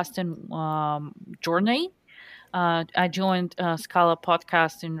podcasting journey. I joined Scala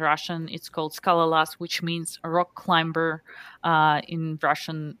podcast in Russian. It's called Skalalas, which means rock climber in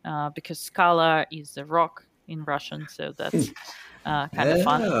Russian, because Scala is a rock in Russian, so that's kind of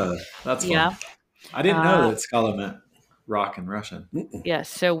fun. That's fun. Yeah. I didn't know that Scala meant rock in Russian. Yeah,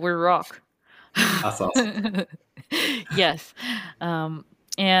 so we're rock. That's awesome. Yes.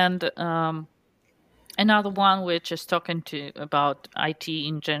 And another one we're just talking about IT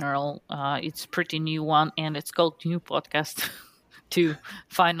in general. It's pretty new one, and it's called New Podcast 2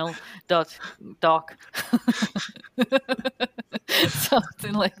 Final Doc.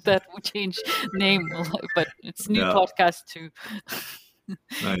 Something like that. We change name, but it's New Podcast 2.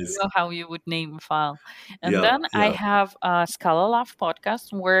 Nice. You know how you would name a file. And then I have a Scala Love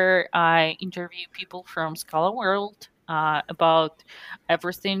podcast where I interview people from Scala World about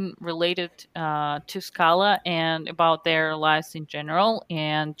everything related to Scala and about their lives in general.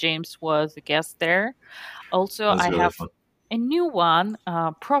 And James was a guest there. Also, I really have a new one,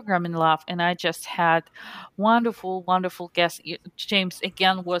 Programming Love, and I just had wonderful guest. James,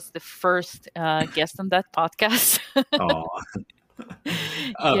 again, was the first guest on that podcast. Oh.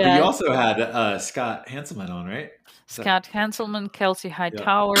 But you also had Scott Hanselman on, right? Scott Hanselman, Kelsey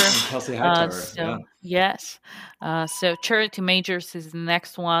Hightower. Kelsey Hightower, Yes. So Charity Majors is the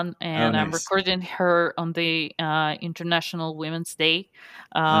next one, and I'm recording her on the International Women's Day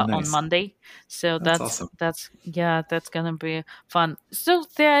on Monday. So that's awesome. That's gonna be fun. So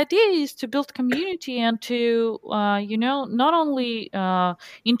the idea is to build community and to not only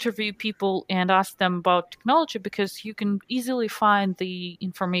interview people and ask them about technology, because you can easily find the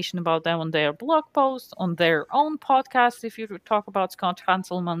information about them on their blog post, on their own podcast. If you talk about Scott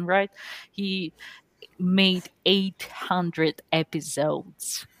Hanselman, right? He made 800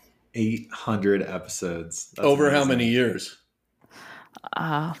 episodes. 800 episodes. That's over amazing. How many years?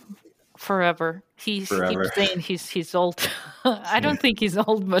 Forever. He keeps saying he's old. I don't think he's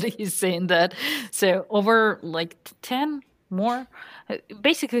old, but he's saying that. So over like 10 more.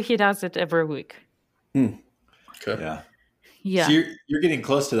 Basically, he does it every week. Okay. Yeah. So you're getting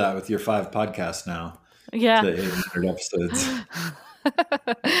close to that with your 5 podcasts now. Yeah. The 800 episodes.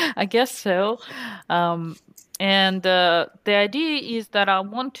 I guess so. And the idea is that I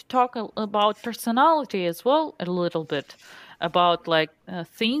want to talk about personality as well a little bit, about like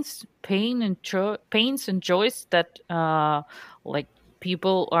things, pains and joys that like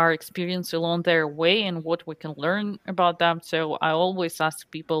people are experiencing along their way and what we can learn about them. So I always ask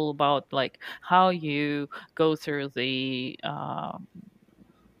people about like how you go through the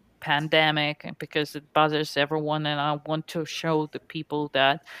pandemic, because it bothers everyone, and I want to show the people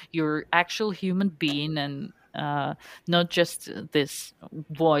that you're actual human being and not just this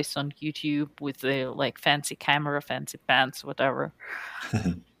voice on YouTube with the like fancy camera, fancy pants, whatever.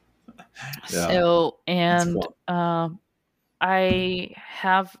 So, and cool. I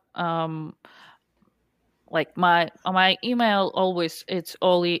have like my email always, it's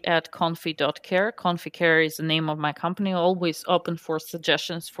oli@confi.care. ConfiCare is the name of my company. Always open for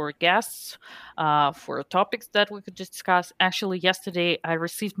suggestions for guests, for topics that we could discuss. Actually, yesterday I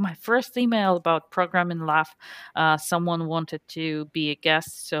received my first email about Programming Love. Someone wanted to be a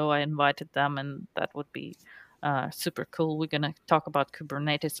guest, so I invited them, and that would be super cool. We're going to talk about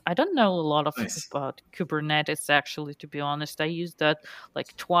Kubernetes. I don't know a lot about Kubernetes, actually, to be honest. I used that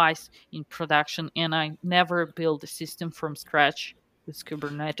like twice in production, and I never built a system from scratch with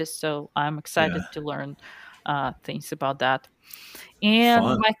Kubernetes. So I'm excited to learn things about that.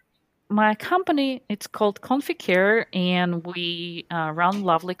 And my company, it's called Conficare, and we run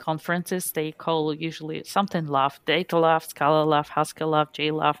lovely conferences. They call usually something Love, Data Love, Scala Love, Haskell Love,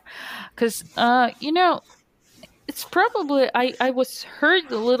 JLove. Because, it's probably, I was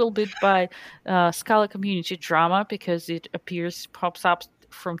hurt a little bit by Scala community drama because it pops up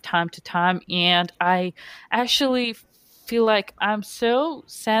from time to time. And I actually feel like I'm so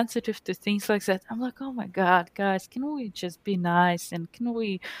sensitive to things like that. I'm like, oh my God, guys, can we just be nice, and can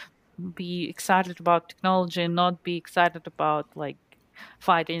we be excited about technology and not be excited about like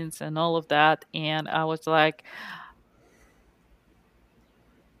fightings and all of that? And I was like,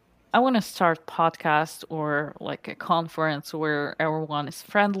 I want to start podcast or like a conference where everyone is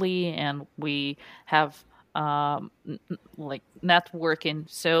friendly and we have like networking.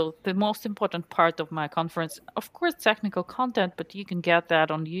 So the most important part of my conference, of course, technical content, but you can get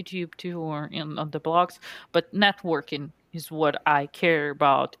that on YouTube too or on the blogs. But networking is what I care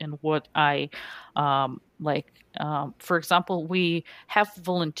about and what I like. For example, we have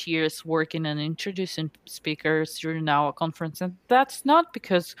volunteers working and introducing speakers during our conference, and that's not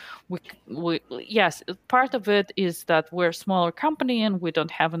because we yes, part of it is that we're a smaller company and we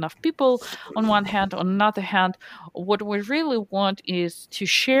don't have enough people on one hand. On another hand, what we really want is to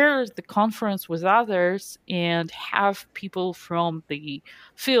share the conference with others and have people from the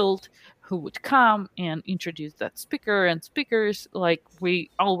field who would come and introduce that speaker. And speakers, like, we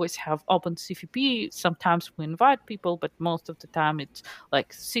always have open CVP. Sometimes we invite people, but most of the time it's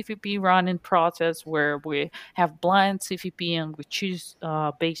like CVP running process where we have blind CVP and we choose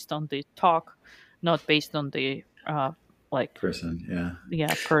based on the talk, not based on the like Person,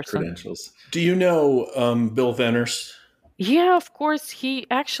 person. credentials. Do you know Bill Venners? Yeah, of course. He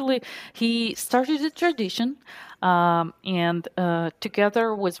started a tradition, and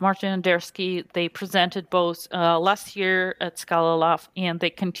together with Martin Andersky, they presented both last year at Scala Love, and they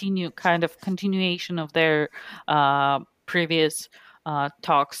continuation of their previous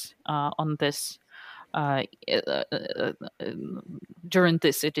talks on this during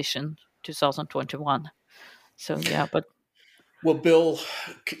this edition, 2021. So yeah, but Well, Bill,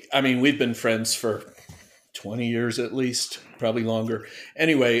 I mean, we've been friends for 20 years at least, probably longer.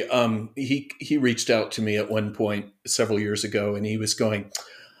 Anyway, he reached out to me at one point several years ago, and he was going,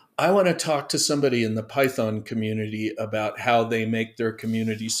 I want to talk to somebody in the Python community about how they make their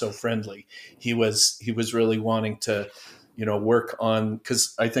community so friendly. He was really wanting to, work on,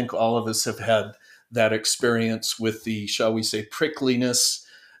 because I think all of us have had that experience with the, shall we say, prickliness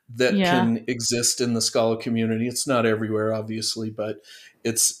that can exist in the Scala community. It's not everywhere, obviously, but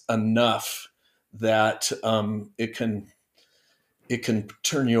it's enough that it can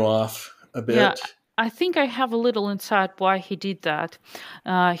turn you off a bit. Yeah, I think I have a little insight why he did that.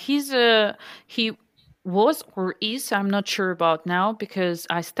 He was or is, I'm not sure about now, because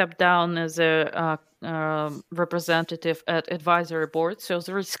I stepped down as a representative at advisory board. So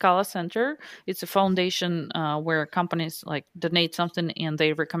there is Scala Center. It's a foundation where companies like donate something and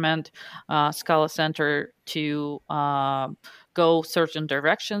they recommend Scala Center to go certain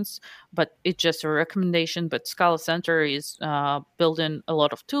directions, but it's just a recommendation. But Scala Center is building a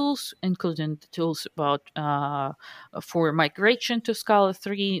lot of tools, including the tools about for migration to Scala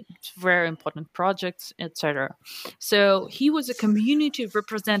 3, very important projects, etc. So he was a community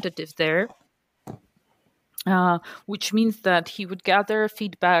representative there. Which means that he would gather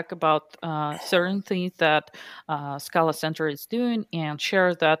feedback about certain things that Scala Center is doing and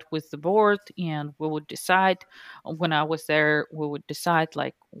share that with the board. And we would decide, when I was there, we would decide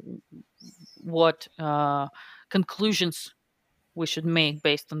like what conclusions we should make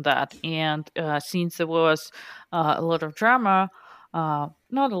based on that. And since there was a lot of drama, not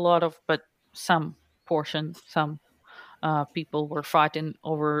a lot of, but some portion, some people were fighting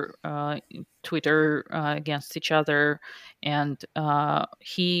over Twitter against each other, and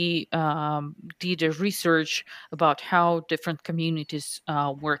he did a research about how different communities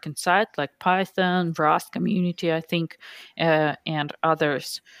work inside, like Python, Rust community, I think, and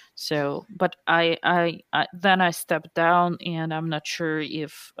others. So, but I then I stepped down, and I'm not sure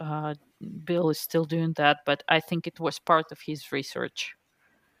if Bill is still doing that, but I think it was part of his research.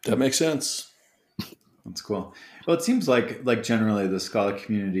 That makes sense. That's cool. Well, it seems like generally the Scala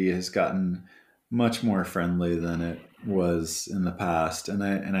community has gotten much more friendly than it was in the past, and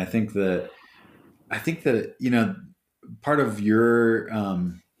I think that part of your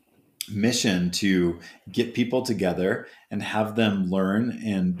mission to get people together and have them learn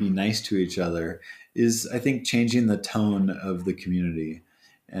and be nice to each other is, I think, changing the tone of the community.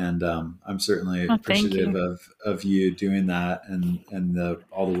 And I'm certainly appreciative of you doing that and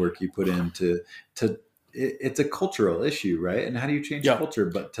all the work you put in to it's a cultural issue, right? And how do you change Yeah. culture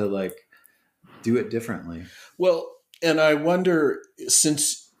but to like do it differently? Well, and I wonder,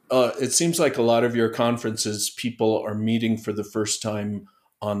 since it seems like a lot of your conferences, people are meeting for the first time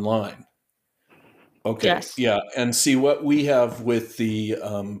online. Okay, Yes. yeah, and see what we have with the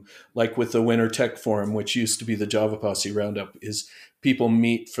like with the Winter Tech Forum, which used to be the Java Posse Roundup, is people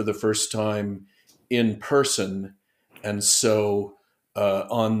meet for the first time in person, and so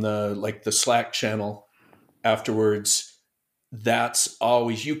on the Slack channel afterwards, that's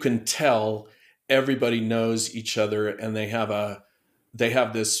always, you can tell everybody knows each other, and they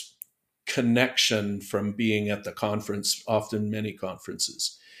have this connection from being at the conference, often many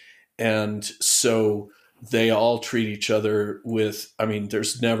conferences. And so they all treat each other with, I mean,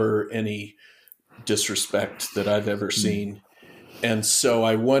 there's never any disrespect that I've ever seen. And so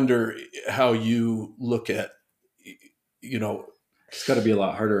I wonder how you look at, It's got to be a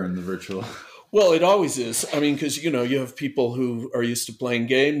lot harder in the virtual. Well, it always is. I mean, because, you have people who are used to playing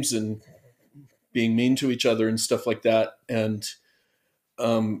games and being mean to each other and stuff like that. And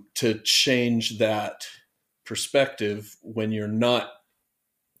to change that perspective when you're not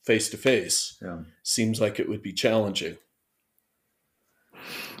face to face seems like it would be challenging.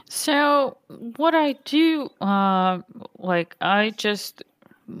 So what I do, I just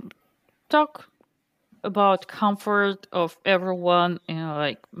talk about comfort of everyone,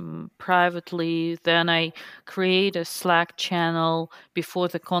 privately. Then I create a Slack channel before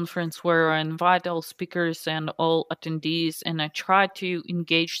the conference where I invite all speakers and all attendees, and I try to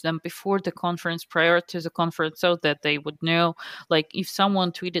engage them before the conference, prior to the conference, so that they would know, like, if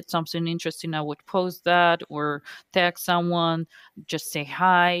someone tweeted something interesting, I would post that or tag someone, just say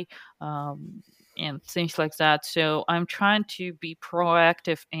hi. And things like that. So I'm trying to be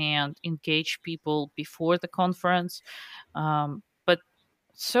proactive and engage people before the conference. But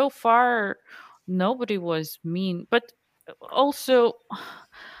so far, nobody was mean. But also,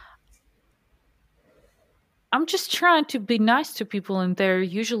 I'm just trying to be nice to people, and they're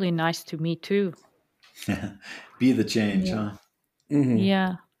usually nice to me too. Be the change, huh? Mm-hmm.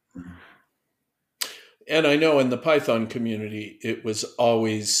 Yeah. And I know in the Python community, it was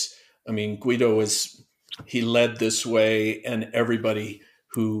always, I mean, Guido he led this way, and everybody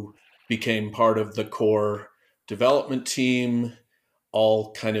who became part of the core development team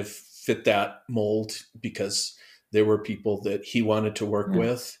all kind of fit that mold because there were people that he wanted to work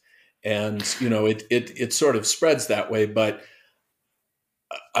with. And, it sort of spreads that way. But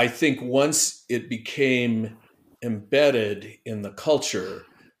I think once it became embedded in the culture,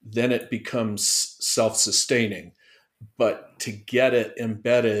 then it becomes self-sustaining. But to get it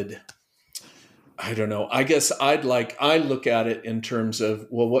embedded, I don't know. I guess I look at it in terms of,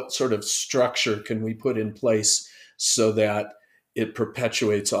 well, what sort of structure can we put in place so that it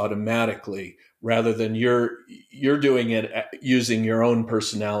perpetuates automatically rather than you're doing it using your own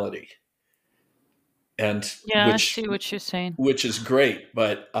personality. And I see what you're saying. Which is great,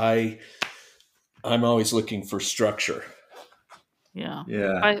 but I'm always looking for structure. Yeah.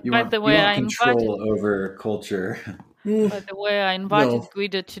 Yeah. You want control over culture. By the way, I invited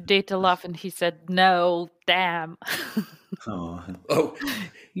Guido to Data Love, and he said no. Damn. Oh.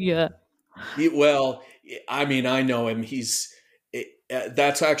 Yeah. Well, I mean, I know him.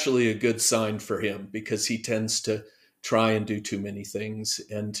 That's actually a good sign for him because he tends to try and do too many things,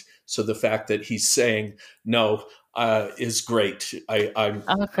 and so the fact that he's saying no is great. I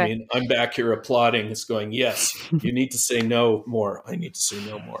mean, I'm back here applauding. It's going, yes, you need to say no more. I need to say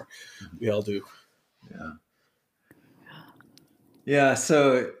no more. We all do. Yeah. Yeah.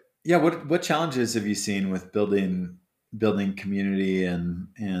 So, what challenges have you seen with building community and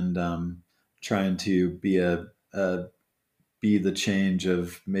trying to be the change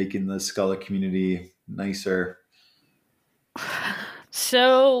of making the Scala community nicer?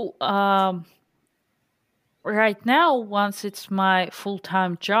 So, right now, once it's my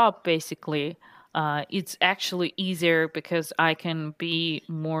full-time job, basically, it's actually easier because I can be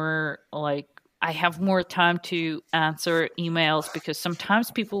more I have more time to answer emails, because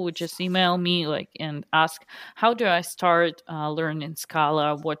sometimes people would just email me and ask, how do I start learning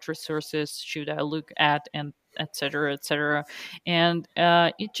Scala? What resources should I look at? And et cetera, et cetera. And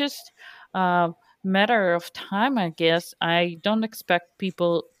it just matter of time, I guess. I don't expect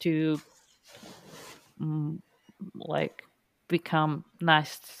people to become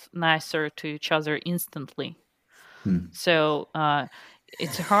nicer to each other instantly. So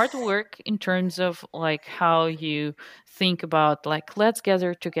it's hard work in terms of like how you think about like let's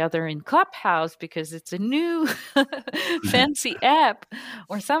gather together in Clubhouse because it's a new fancy app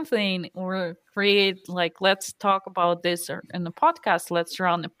or something, or create like let's talk about this or in the podcast, let's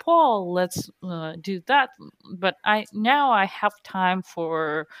run a poll, let's do that. But I have time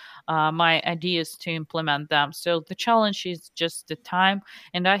for my ideas to implement them. So the challenge is just the time,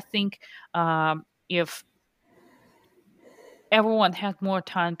 and I think if everyone had more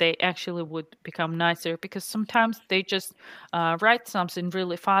time, they actually would become nicer, because sometimes they just write something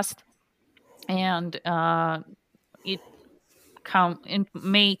really fast, and it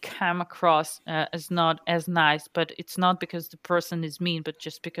may come across as not as nice, but it's not because the person is mean, but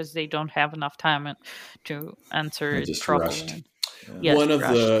just because they don't have enough time to answer it just properly. rushed. Yes, One of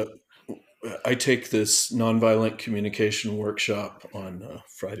rushed. I take this nonviolent communication workshop on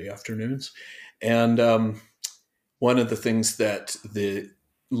Friday afternoons, and one of the things that the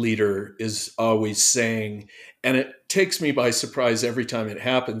leader is always saying, and it takes me by surprise every time it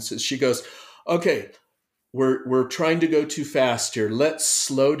happens, is she goes, "Okay, we're trying to go too fast here. Let's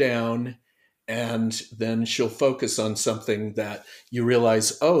slow down." And then she'll focus on something that you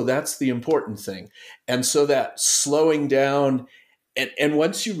realize, oh, that's the important thing. And so that slowing down, and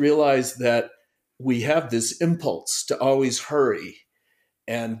once you realize that we have this impulse to always hurry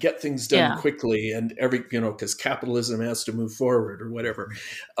and get things done quickly, and because capitalism has to move forward or whatever.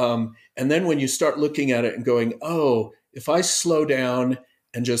 And then when you start looking at it and going, oh, if I slow down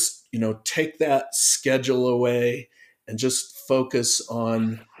and just, take that schedule away and just focus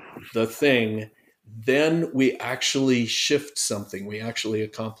on the thing, then we actually shift something. We actually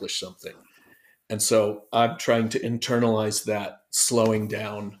accomplish something. And so I'm trying to internalize that slowing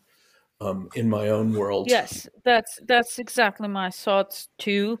down in my own world. Yes, that's exactly my thoughts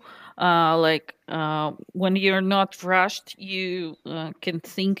too. When you're not rushed, you can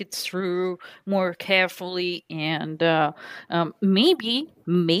think it through more carefully, and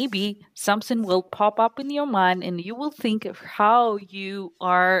maybe something will pop up in your mind, and you will think of how you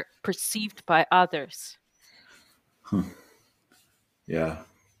are perceived by others. Yeah,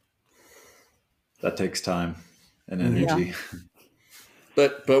 that takes time and energy. Yeah.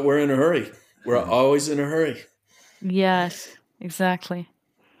 But we're in a hurry. We're always in a hurry. Yes, exactly.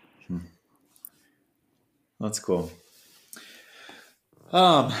 That's cool.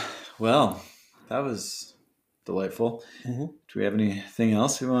 Well, that was delightful. Mm-hmm. Do we have anything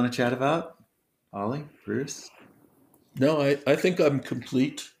else we want to chat about? Ollie, Bruce? No, I think I'm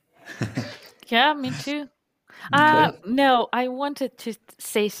complete. Yeah, me too. Okay. No, I wanted to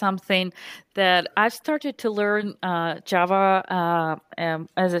say something that I've started to learn Java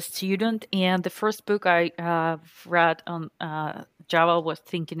as a student, and the first book I read on Java was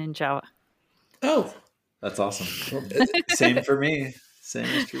Thinking in Java. Oh, that's awesome. Same for me. Same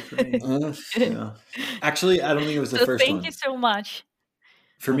is true for me. Yeah. Actually, I don't think it was the first one. Thank you so much.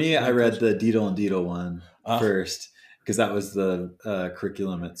 For me, I read the Deedle and Deedle one first, because that was the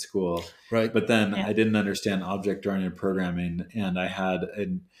curriculum at school. Right. But then I didn't understand object-oriented programming, and I had a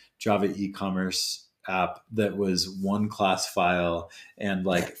Java e-commerce app that was one class file and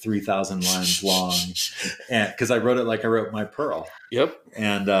like 3,000 lines long, and because I wrote it like I wrote my Perl. Yep.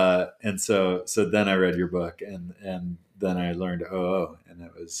 And so then I read your book, and then I learned OO, and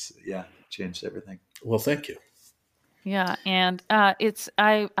it was changed everything. Well, thank you. Yeah, and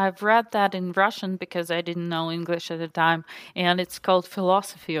I've read that in Russian because I didn't know English at the time, and it's called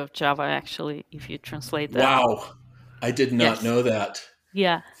Philosophy of Java, actually, if you translate that. Wow, I did not know that.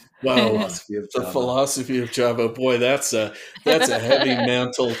 Yeah. Wow, the philosophy of Java. Boy, that's a heavy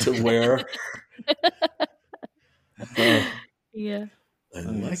mantle to wear. Yeah, I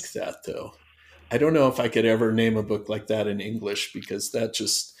like that though. I don't know if I could ever name a book like that in English, because that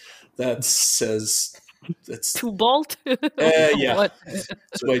says. That's too bold. Yeah,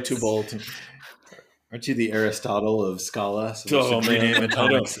 it's way too bold. Aren't you the Aristotle of Scala? So rename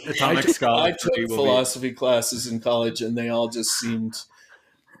Atomic Scala. I took philosophy classes in college, and they all just seemed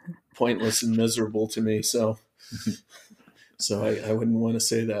pointless and miserable to me. So I wouldn't want to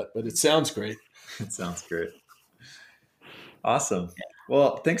say that, but it sounds great. It sounds great. Awesome.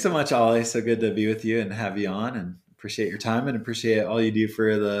 Well, thanks so much, Ollie. So good to be with you and have you on, and appreciate your time and appreciate all you do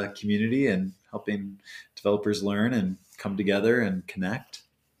for the community and helping developers learn and come together and connect.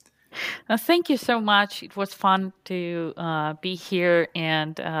 Thank you so much. It was fun to be here,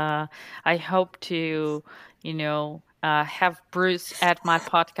 and I hope to, have Bruce at my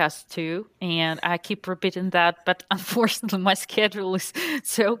podcast too. And I keep repeating that, but unfortunately my schedule is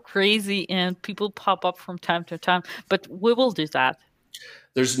so crazy and people pop up from time to time, but we will do that.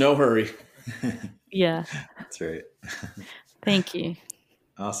 There's no hurry. Yeah. That's right. Thank you.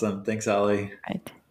 Awesome. Thanks, Ollie. Right.